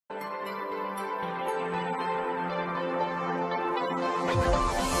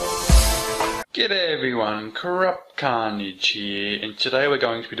G'day everyone, CorruptCarnage here, and today we're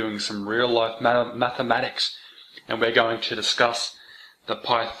going to be doing some real-life mathematics, and we're going to discuss the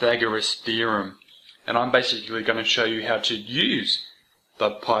Pythagoras Theorem. And I'm basically going to show you how to use the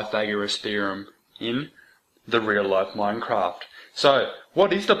Pythagoras Theorem in the real-life Minecraft. So,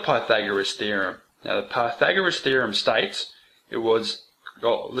 what is the Pythagoras Theorem? Now, the Pythagoras Theorem states it was,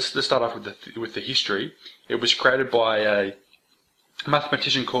 let's start off with the history. It was created by a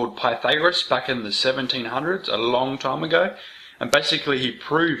mathematician called Pythagoras back in the 1700s, a long time ago, and basically he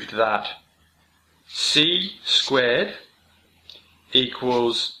proved that c squared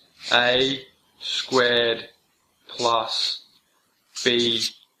equals a squared plus b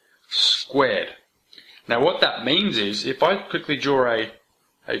squared. Now what that means is, if I quickly draw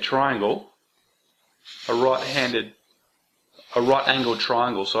a triangle, a right angled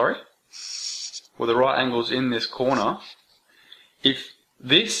triangle, with the right angles in this corner, if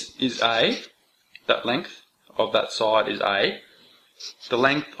this is A, that length of that side is A, the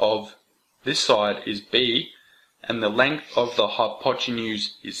length of this side is B, and the length of the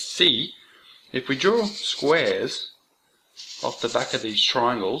hypotenuse is C, if we draw squares off the back of these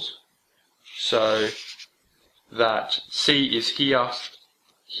triangles, so that C is here,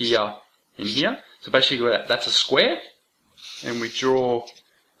 here, and here, so basically that's a square, and we draw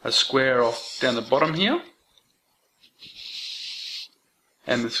a square off down the bottom here,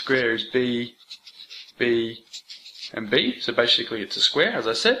 and the square is B, B, and B, so basically it's a square, as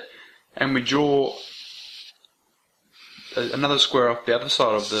I said, and we draw another square off the other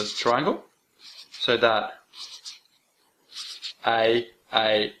side of the triangle, so that A,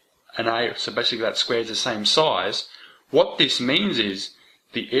 and A, so basically that square is the same size. What this means is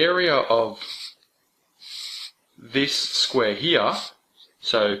the area of this square here,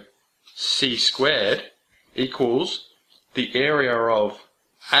 so c squared, equals the area of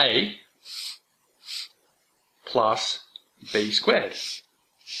A plus B squared.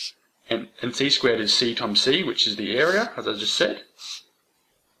 And C squared is C times C, which is the area, as I just said.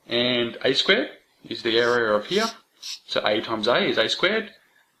 And A squared is the area of here. So A times A is A squared.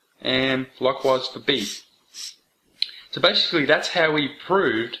 And likewise for B. So basically that's how we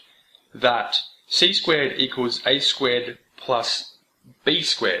proved that C squared equals A squared plus B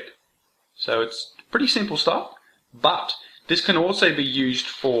squared. So it's pretty simple stuff, but this can also be used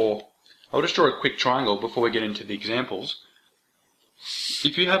for, I'll just draw a quick triangle before we get into the examples.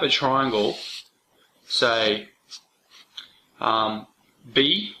 If you have a triangle, say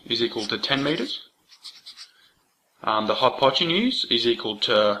B is equal to 10 meters, the hypotenuse is equal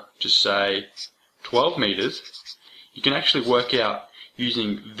to, just say, 12 meters, you can actually work out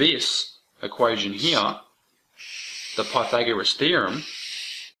using this equation here, the Pythagoras Theorem,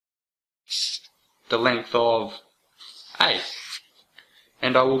 the length of A.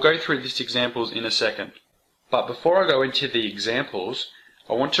 And I will go through these examples in a second. But before I go into the examples,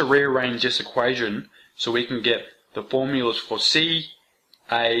 I want to rearrange this equation so we can get the formulas for C,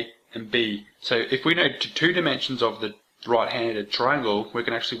 A, and B. So if we know two dimensions of the right-handed triangle, we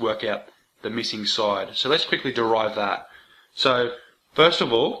can actually work out the missing side. So let's quickly derive that. So first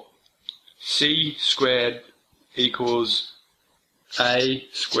of all, C squared equals A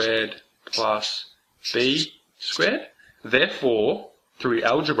squared plus B squared. Therefore, through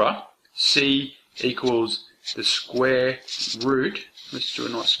algebra, C equals the square root, let's do a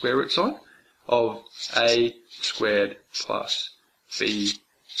nice square root sign, of A squared plus B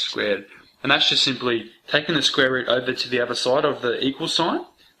squared. And that's just simply taking the square root over to the other side of the equal sign,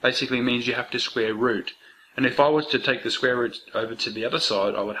 basically means you have to square root. And if I was to take the square root over to the other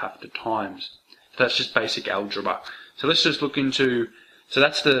side, I would have to times. So that's just basic algebra. So let's just look into, so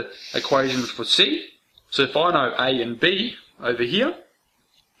that's the equation for C. So if I know A and B over here,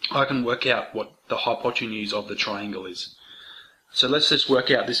 I can work out what the hypotenuse of the triangle is. So let's just work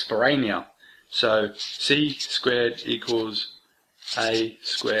out this for A now. So C squared equals A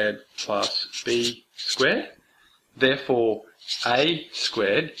squared plus B squared. Therefore, A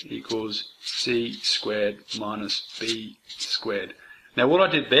squared equals C squared minus B squared. Now what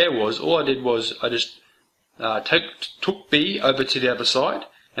I did there was, I just took B over to the other side,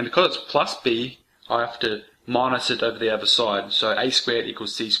 and because it's plus B, I have to minus it over the other side. So A squared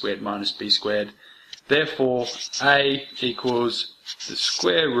equals C squared minus B squared. Therefore, A equals the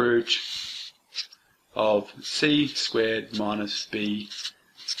square root of C squared minus B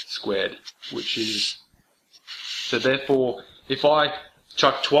squared, which is, so therefore, if I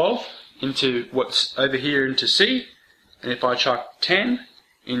chuck 12 into what's over here into C, and if I chuck 10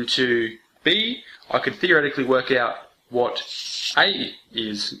 into B, I could theoretically work out what A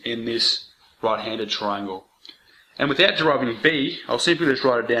is in this right-handed triangle. And without deriving B, I'll simply just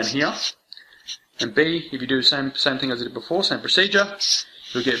write it down here. And b, if you do the same thing as I did before, same procedure,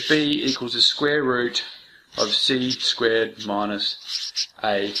 you'll get b equals the square root of c squared minus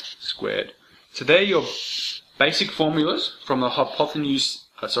a squared. So there are your basic formulas from the from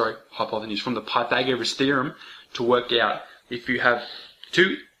the Pythagoras Theorem to work out if you have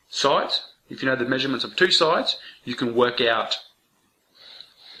two sides. If you know the measurements of two sides, you can work out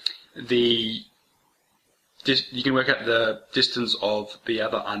the distance of the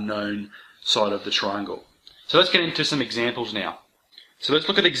other unknown side of the triangle. So let's get into some examples now. So let's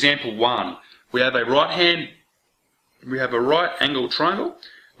look at example 1. We have a right angled triangle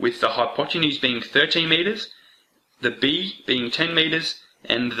with the hypotenuse being 13 meters, the b being 10 meters,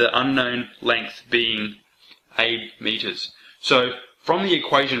 and the unknown length being 8 meters. So from the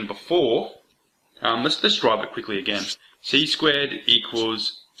equation before, let's drive it quickly again. C squared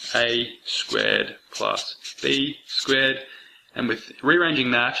equals a squared plus b squared, and with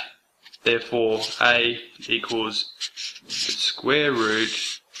rearranging that, therefore a equals the square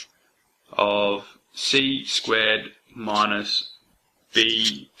root of c squared minus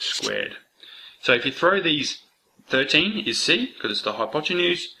b squared. So if you throw these, 13 is c because it's the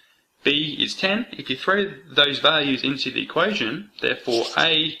hypotenuse, b is 10. If you throw those values into the equation, therefore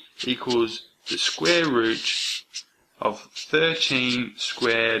a equals the square root of 13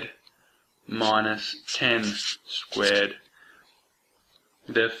 squared minus 10 squared.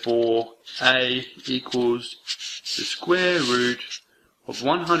 Therefore a equals the square root of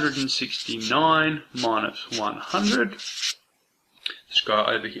 169 minus 100. Let's go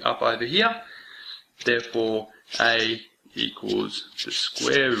up over here. Therefore a equals the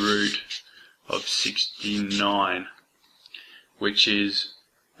square root of 69, which is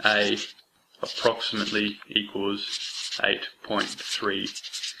a approximately equals 8.3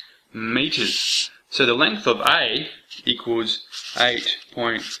 meters. So the length of a equals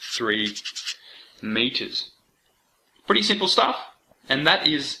 8.3 meters. Pretty simple stuff, and that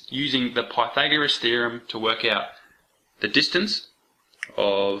is using the Pythagoras theorem to work out the distance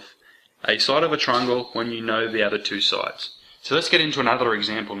of a side of a triangle when you know the other two sides. So let's get into another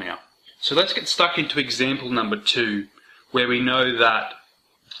example now. So let's get stuck into example number 2, where we know that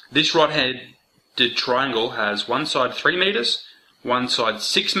this right-handed triangle has one side 3 meters, one side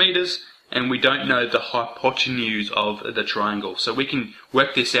 6 meters, and we don't know the hypotenuse of the triangle. So we can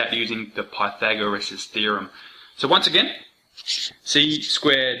work this out using the Pythagoras theorem. So once again, c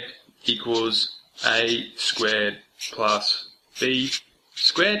squared equals a squared plus b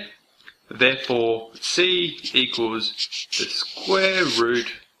squared. Therefore c equals the square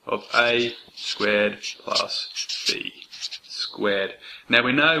root of a squared plus b squared. Now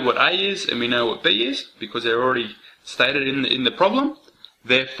we know what a is and we know what b is because they're already stated in the problem.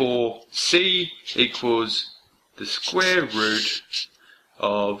 Therefore c equals the square root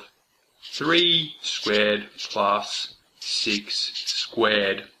of 3 squared plus 6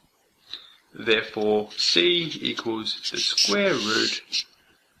 squared. Therefore c equals the square root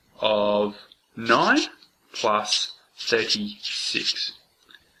of 9 plus 36.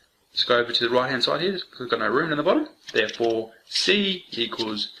 Let's go over to the right hand side here because we've got no room in the bottom. Therefore c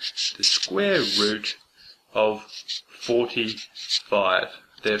equals the square root of 45.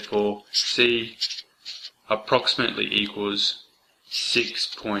 Therefore c approximately equals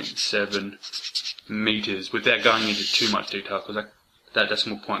 6.7 meters, without going into too much detail because that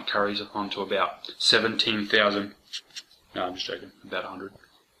decimal point carries on to about 17,000. No, I'm just joking, about 100.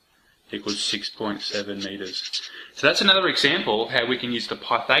 Equals 6.7 meters. So that's another example of how we can use the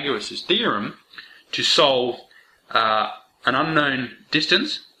Pythagoras theorem to solve an unknown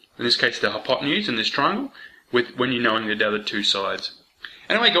distance, in this case the hypotenuse in this triangle, when you're knowing the other two sides.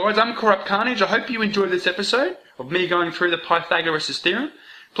 Anyway guys, I'm CorruptCarnage. I hope you enjoyed this episode of me going through the Pythagoras theorem.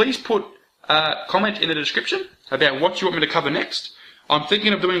 Please put a comment in the description about what you want me to cover next. I'm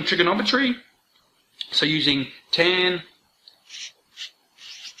thinking of doing trigonometry, so using tan,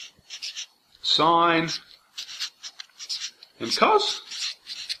 sine, and cos.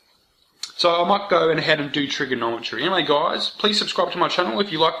 So I might go ahead and do trigonometry. Anyway guys, please subscribe to my channel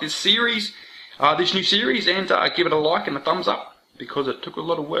if you like this series, this new series, and give it a like and a thumbs up because it took a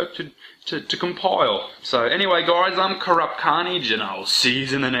lot of work to compile. So anyway guys, I'm CorruptCarnage and I'll see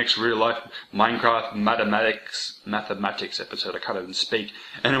you in the next real life Minecraft mathematics episode. I can't even speak.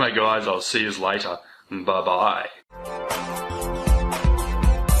 Anyway guys, I'll see you later. Bye bye.